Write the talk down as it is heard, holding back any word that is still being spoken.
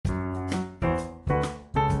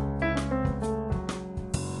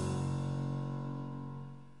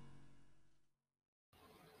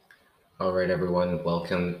All right, everyone,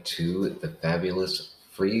 welcome to the fabulous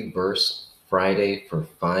Free Verse Friday for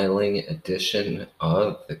Filing edition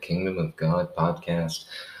of the Kingdom of God podcast.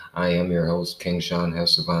 I am your host, King Sean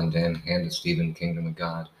Hessavan Dan, Hand of Stephen, Kingdom of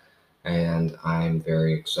God, and I'm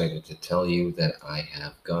very excited to tell you that I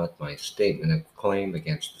have got my statement of claim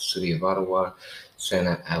against the City of Ottawa,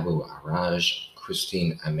 Sana Abu Araj,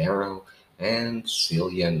 Christine Amaro, and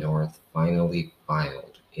Celia North finally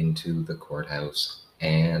filed into the courthouse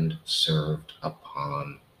and served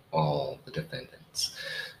upon all the defendants.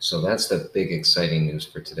 So that's the big exciting news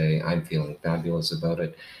for today. I'm feeling fabulous about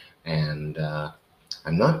it, and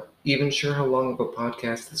I'm not even sure how long of a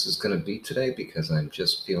podcast this is going to be today because I'm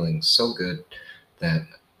just feeling so good that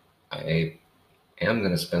I am going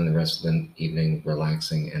to spend the rest of the evening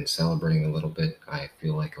relaxing and celebrating a little bit. I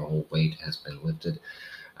feel like a whole weight has been lifted,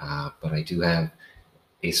 but I do have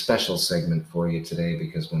a special segment for you today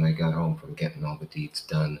because when I got home from getting all the deeds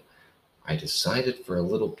done, I decided for a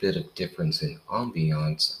little bit of difference in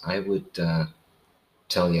ambiance, I would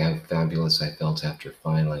tell you how fabulous I felt after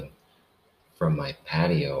filing from my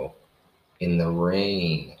patio in the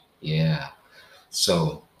rain. Yeah.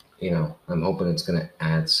 So, I'm hoping it's going to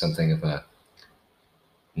add something of a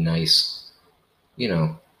nice,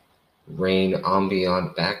 rain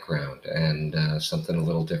ambient background and something a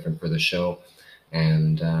little different for the show.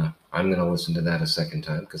 And I'm going to listen to that a second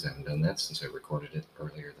time because I haven't done that since I recorded it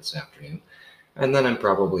earlier this afternoon. And then I'm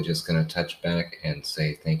probably just going to touch back and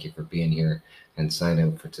say thank you for being here and sign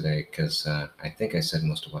out for today because I think I said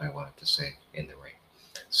most of what I wanted to say in the rain.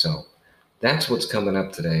 So that's what's coming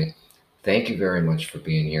up today. Thank you very much for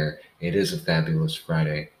being here. It is a fabulous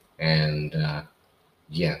Friday. And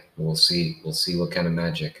we'll see what kind of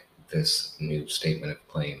magic this new statement of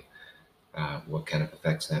claim, what kind of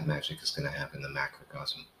effects that magic is going to have in the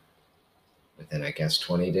macrocosm within, I guess,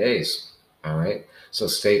 20 days. All right, so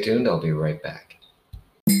stay tuned. I'll be right back.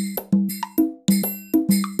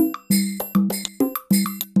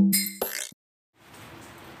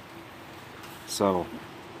 So,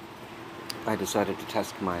 I decided to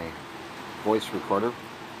test my voice recorder.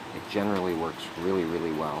 It generally works really,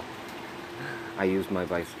 really well. I use my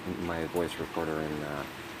voice recorder in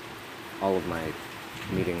all of my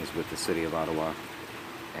meetings with the City of Ottawa,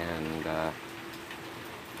 and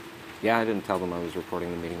I didn't tell them I was recording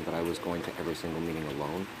the meeting, but I was going to every single meeting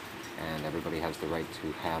alone, and everybody has the right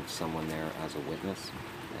to have someone there as a witness,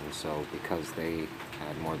 and so because they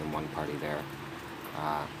had more than one party there,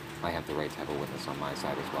 I have the right to have a witness on my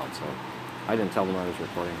side as well, so I didn't tell them I was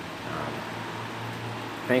recording.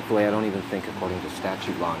 Thankfully, I don't even think, according to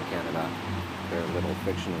statute law in Canada, their little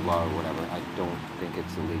fiction of law or whatever, I don't think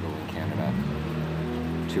it's illegal in Canada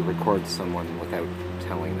to record someone without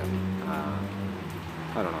telling them.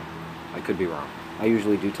 I don't know. I could be wrong. I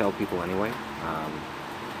usually do tell people anyway.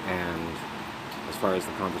 And as far as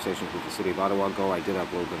the conversations with the City of Ottawa go, I did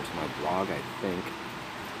upload them to my blog, I think.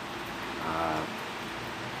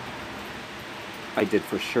 I did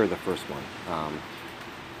for sure the first one.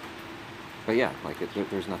 But yeah, like,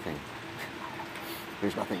 there's nothing,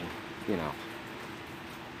 there's nothing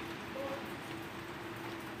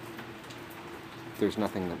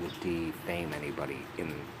that would defame anybody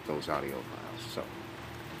in those audio files, so.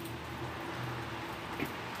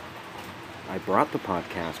 I brought the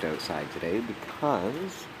podcast outside today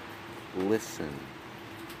because, listen.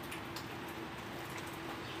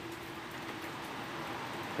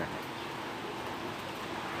 Go ahead.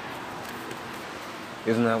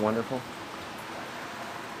 Isn't that wonderful?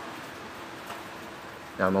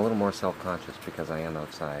 Now, I'm a little more self-conscious because I am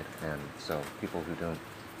outside, and so people who don't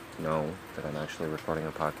know that I'm actually recording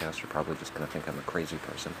a podcast are probably just going to think I'm a crazy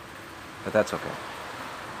person. But that's okay.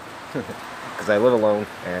 Because I live alone,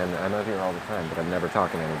 and I'm out here all the time, but I'm never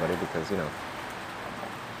talking to anybody because,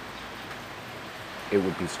 it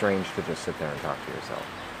would be strange to just sit there and talk to yourself.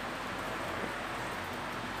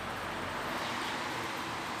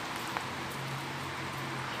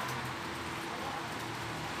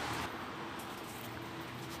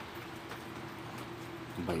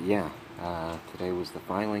 But yeah, today was the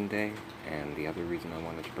filing day, and the other reason I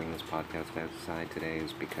wanted to bring this podcast outside today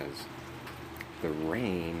is because the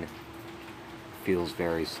rain feels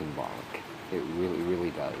very symbolic. It really,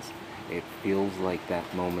 really does. It feels like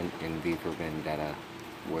that moment in V for Vendetta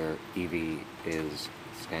where Evie is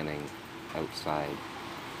standing outside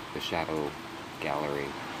the shadow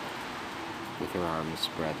gallery with her arms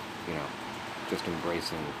spread, just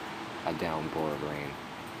embracing a downpour of rain.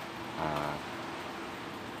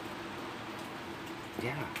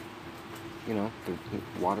 The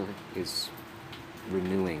water is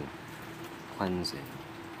renewing, cleansing,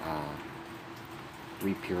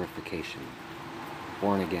 repurification,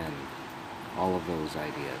 born again, all of those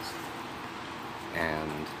ideas.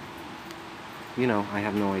 And, you know, I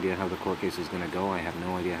have no idea how the court case is going to go. I have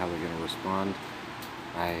no idea how they're going to respond.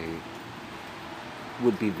 I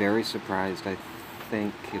would be very surprised, I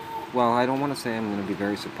think, if, well, I don't want to say I'm going to be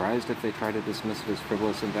very surprised if they try to dismiss it as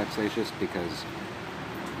frivolous and vexatious, because,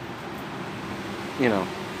 you know,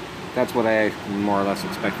 that's what I more or less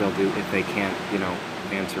expect they'll do if they can't, you know,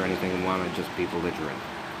 answer anything and want to just be belligerent.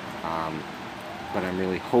 But I'm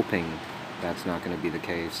really hoping that's not going to be the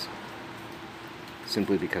case,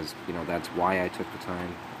 simply because, you know, that's why I took the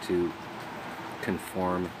time to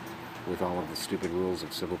conform with all of the stupid rules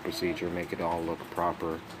of civil procedure, make it all look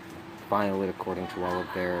proper, file it according to all of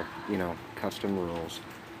their, you know, custom rules,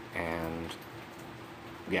 and,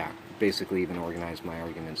 yeah, basically even organize my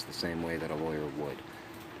arguments the same way that a lawyer would,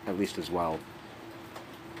 at least as well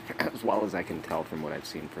as I can tell from what I've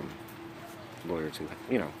seen from lawyers who,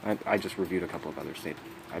 you know, I just reviewed a couple of other states.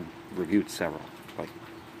 I've reviewed several, like,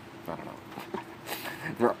 I don't know.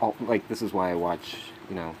 They're all, like, this is why I watch,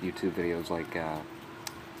 you know, YouTube videos like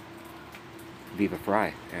Viva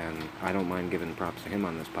Fry, and I don't mind giving props to him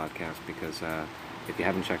on this podcast, because if you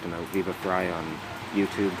haven't checked him out, Viva Fry on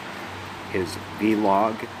YouTube, his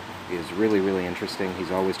vlog is really, really interesting.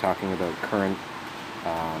 He's always talking about current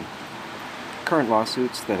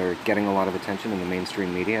lawsuits that are getting a lot of attention in the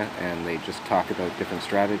mainstream media, and they just talk about different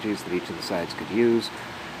strategies that each of the sides could use,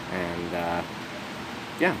 and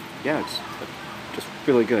yeah, it's just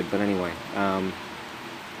really good. But anyway,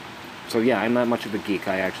 so yeah, I'm not much of a geek.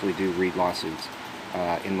 I actually do read lawsuits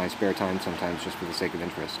in my spare time, sometimes just for the sake of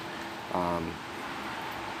interest.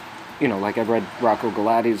 You know, like I've read Rocco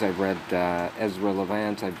Galati's, I've read Ezra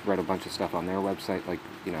Levant, I've read a bunch of stuff on their website, like,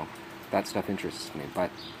 you know, that stuff interests me.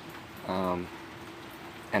 But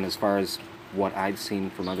and as far as what I've seen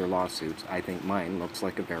from other lawsuits, I think mine looks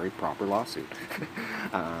like a very proper lawsuit.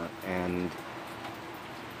 And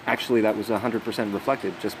actually, that was 100%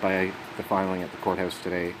 reflected just by the filing at the courthouse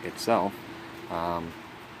today itself.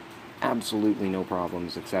 Absolutely no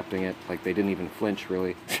problems accepting it. Like, they didn't even flinch,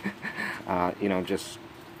 really. You know, just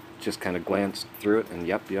kind of glanced through it and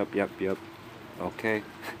yep, okay.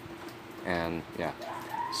 And yeah,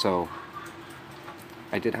 so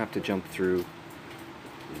I did have to jump through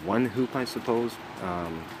one hoop, I suppose,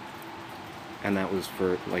 and that was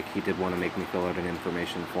for, like, he did want to make me fill out an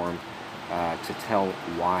information form to tell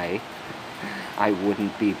why I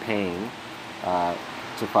wouldn't be paying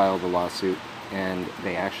to file the lawsuit, and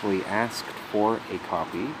they actually asked for a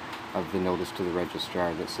copy of the notice to the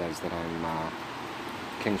registrar that says that I'm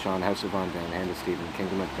King Sean, House of Von Dan, Hand of Stephen,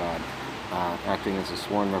 Kingdom of God, acting as a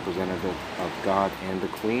sworn representative of God and the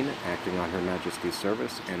Queen, acting on Her Majesty's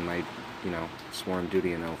service, and my, you know, sworn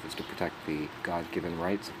duty and oath is to protect the God-given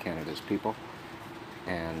rights of Canada's people.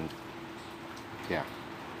 And yeah,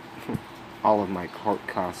 all of my court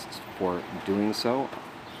costs for doing so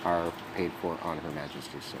are paid for on Her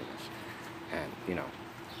Majesty's service. And, you know,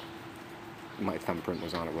 my thumbprint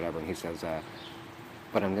was on it, whatever, and he says,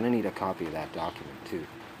 but I'm going to need a copy of that document, too.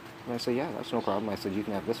 And I say, yeah, that's no problem. I said, you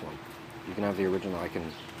can have this one. You can have the original. I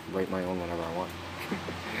can write my own whenever I want.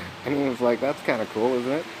 And he was like, that's kind of cool,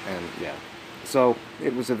 isn't it? And, yeah. So,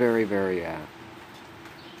 it was a very, very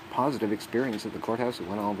positive experience at the courthouse. It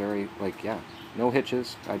went all very, like, yeah, no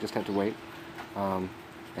hitches. I just had to wait.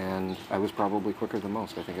 And I was probably quicker than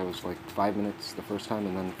most. I think I was like 5 minutes the first time,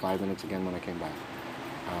 and then 5 minutes again when I came back.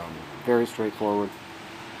 Very straightforward.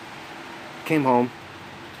 Came home.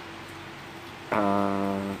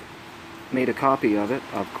 Made a copy of it,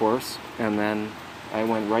 of course, and then I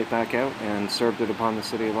went right back out and served it upon the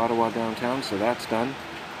City of Ottawa downtown, so that's done.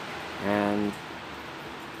 And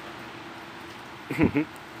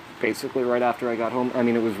basically right after I got home, I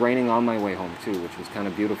mean, it was raining on my way home too, which was kind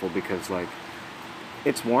of beautiful because, like,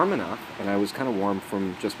 it's warm enough, and I was kind of warm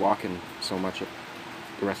from just walking so much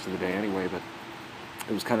the rest of the day anyway, but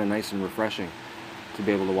it was kind of nice and refreshing to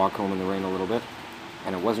be able to walk home in the rain a little bit.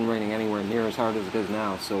 And it wasn't raining anywhere near as hard as it is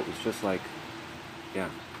now, so it was just like, yeah.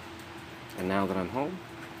 And now that I'm home,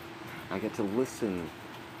 I get to listen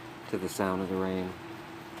to the sound of the rain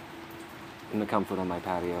in the comfort of my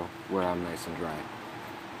patio where I'm nice and dry.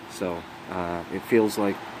 So it feels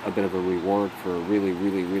like a bit of a reward for a really,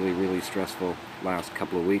 really, really, really stressful last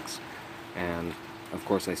couple of weeks. And of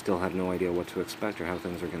course, I still have no idea what to expect or how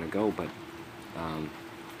things are going to go, but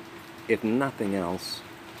if nothing else,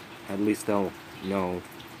 at least they'll know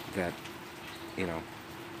that, you know,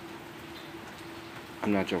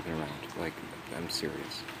 I'm not joking around. Like, I'm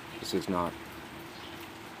serious. This is not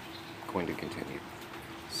going to continue.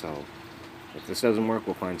 So, if this doesn't work,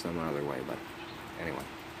 we'll find some other way. But anyway,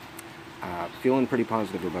 feeling pretty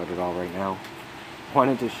positive about it all right now.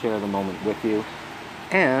 wanted to share the moment with you,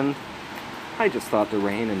 and I just thought the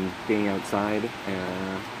rain and being outside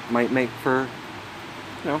might make for,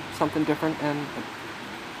 something different and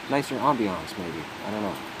a nicer ambiance, maybe. I don't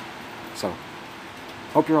know. So,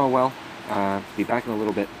 hope you're all well. Be back in a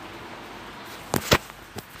little bit.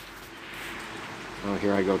 Oh,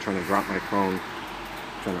 here I go trying to drop my phone.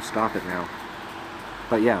 Trying to stop it now.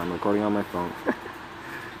 But yeah, I'm recording on my phone.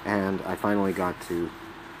 And I finally got to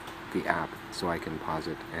the app, so I can pause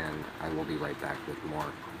it, and I will be right back with more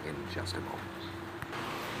in just a moment.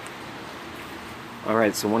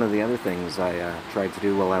 Alright, so one of the other things I tried to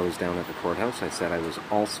do while I was down at the courthouse, I said I was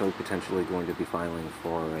also potentially going to be filing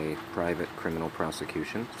for a private criminal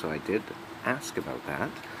prosecution, so I did ask about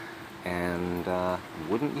that, and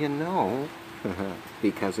wouldn't you know,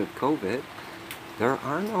 because of COVID, there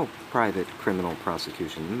are no private criminal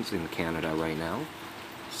prosecutions in Canada right now.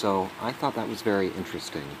 So I thought that was very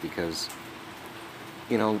interesting because,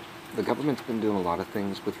 the government's been doing a lot of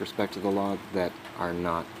things with respect to the law that are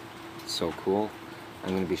not so cool.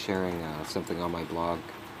 I'm going to be sharing something on my blog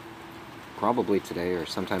probably today or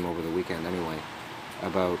sometime over the weekend anyway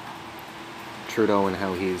about Trudeau and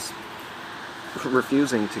how he's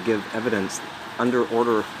refusing to give evidence under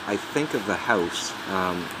order, I think, of the House,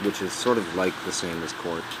 which is sort of like the same as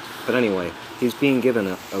court. But anyway, he's being given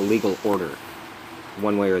a legal order,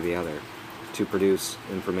 one way or the other, to produce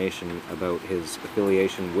information about his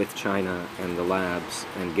affiliation with China and the labs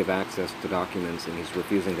and give access to documents, and he's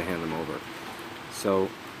refusing to hand them over. So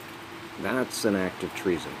that's an act of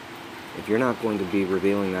treason. If you're not going to be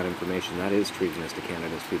revealing that information, that is treasonous to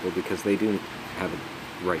Canada's people because they do have a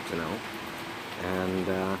right to know.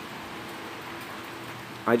 And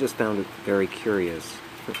I just found it very curious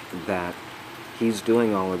that he's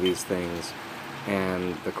doing all of these things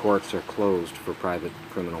and the courts are closed for private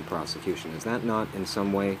criminal prosecution. Is that not in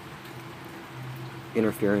some way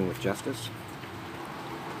interfering with justice?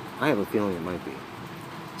 I have a feeling it might be.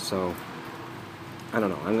 So, I don't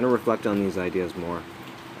know. I'm going to reflect on these ideas more.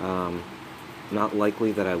 Not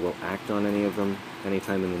likely that I will act on any of them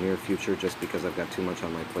anytime in the near future just because I've got too much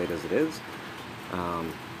on my plate as it is.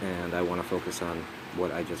 And I want to focus on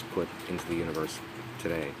what I just put into the universe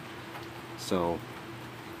today. So,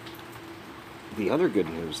 the other good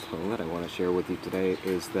news, though, that I want to share with you today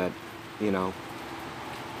is that, the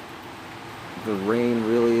rain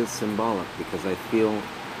really is symbolic because I feel,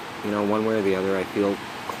 one way or the other, I feel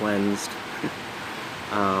cleansed,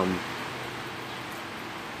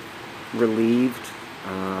 relieved,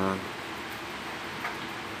 I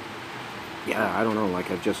don't know,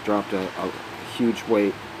 like I've just dropped a huge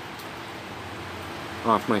weight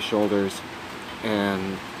off my shoulders,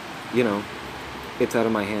 and, it's out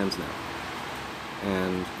of my hands now.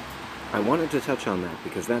 And I wanted to touch on that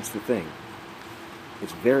because that's the thing.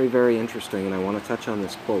 It's very, very interesting, and I want to touch on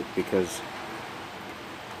this quote because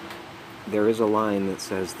there is a line that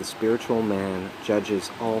says, "The spiritual man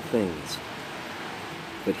judges all things,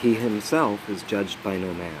 but he himself is judged by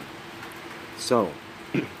no man." So,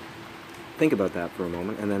 think about that for a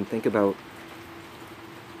moment, and then think about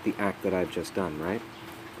the act that I've just done, right?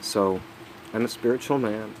 So, I'm a spiritual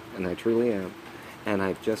man, and I truly am, and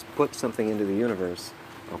I've just put something into the universe,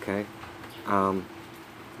 okay?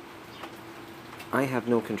 I have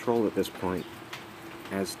no control at this point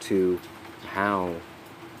as to how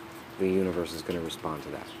the universe is going to respond to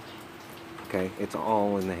that, okay? It's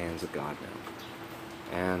all in the hands of God now.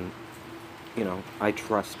 And, I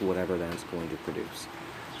trust whatever that's going to produce.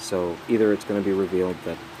 So, either it's going to be revealed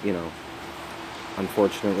that,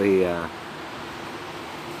 unfortunately, I'm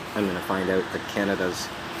going to find out that Canada's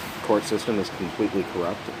court system is completely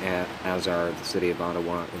corrupt, as are the City of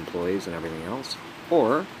Ottawa employees and everything else.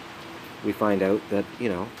 Or we find out that,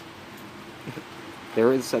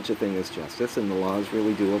 there is such a thing as justice, and the laws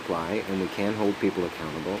really do apply, and we can hold people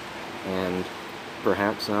accountable, and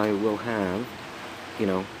perhaps I will have,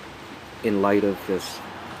 in light of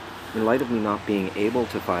me not being able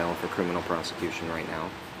to file for criminal prosecution right now,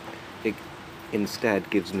 it instead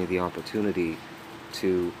gives me the opportunity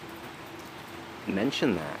to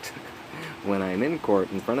mention that when I'm in court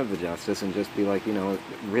in front of the justice and just be like,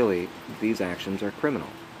 really, these actions are criminal.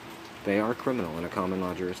 They are criminal in a common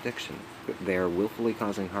law jurisdiction. They are willfully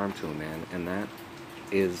causing harm to a man, and that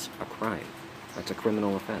is a crime. That's a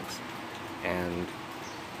criminal offense. And,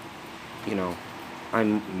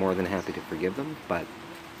 I'm more than happy to forgive them, but,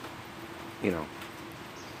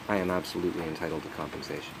 I am absolutely entitled to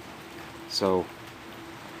compensation. So,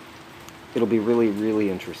 it'll be really, really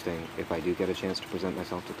interesting if I do get a chance to present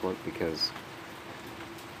myself to court, because,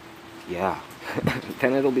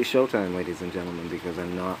 then it'll be showtime, ladies and gentlemen, because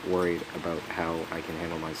I'm not worried about how I can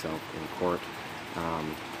handle myself in court.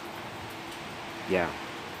 Yeah,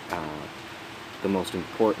 the most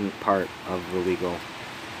important part of the legal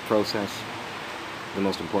process, the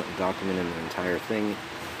most important document in the entire thing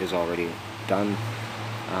is already done.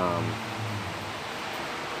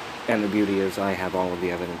 And the beauty is I have all of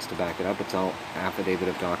the evidence to back it up. It's all affidavit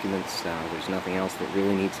of documents. There's nothing else that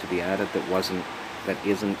really needs to be added that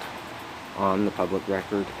isn't on the public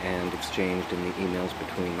record and exchanged in the emails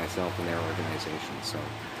between myself and their organization. So,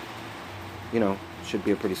 should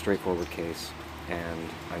be a pretty straightforward case, and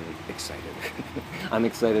I'm excited. I'm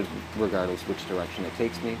excited regardless which direction it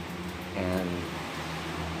takes me, and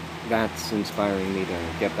that's inspiring me to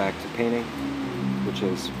get back to painting, which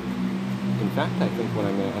is, in fact, I think what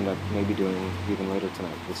I'm going to end up maybe doing even later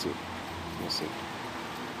tonight. We'll see.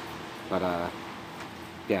 But,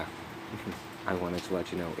 yeah, I wanted to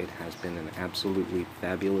let you know it has been an absolutely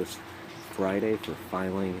fabulous Friday for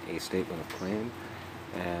filing a statement of claim,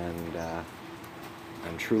 and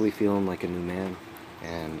I'm truly feeling like a new man,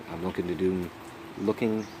 and I'm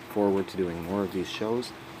looking forward to doing more of these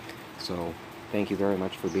shows. So thank you very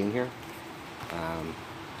much for being here.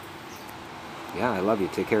 Yeah, I love you.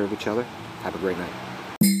 Take care of each other. Have a great night.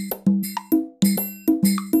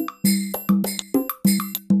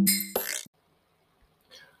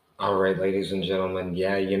 All right, ladies and gentlemen.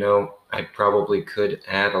 Yeah, I probably could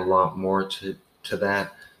add a lot more to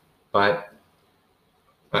that, but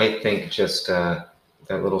I think just that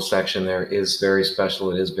little section there is very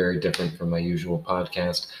special. It is very different from my usual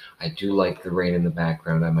podcast. I do like the rain in the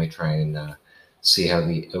background. I might try and see how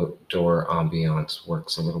the outdoor ambiance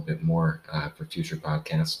works a little bit more for future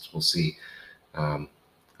podcasts. We'll see. I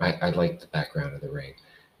like the background of the rain,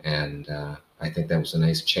 and I think that was a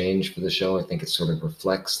nice change for the show. I think it sort of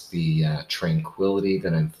reflects the tranquility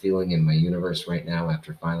that I'm feeling in my universe right now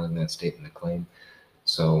after filing that statement of claim.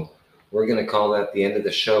 So we're going to call that the end of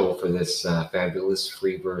the show for this fabulous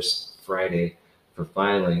Free Verse Friday for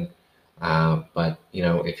filing. But,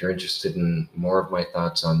 if you're interested in more of my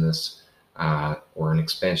thoughts on this or an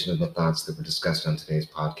expansion of the thoughts that were discussed on today's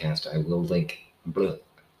podcast, I will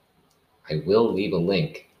leave a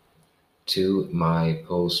link to my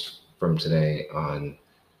post from today on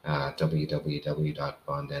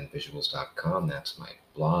www.bondandvisuals.com. That's my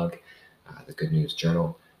blog, the Good News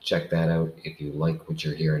Journal. Check that out. If you like what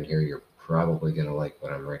you're hearing here, you're probably going to like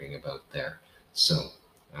what I'm writing about there. So,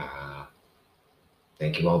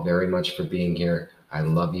 thank you all very much for being here. I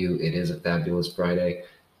love you. It is a fabulous Friday.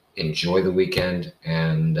 Enjoy the weekend,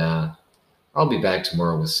 and I'll be back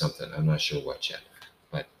tomorrow with something. I'm not sure what yet,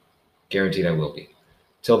 but guaranteed I will be.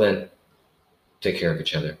 Till then, take care of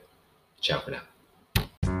each other. Ciao for now.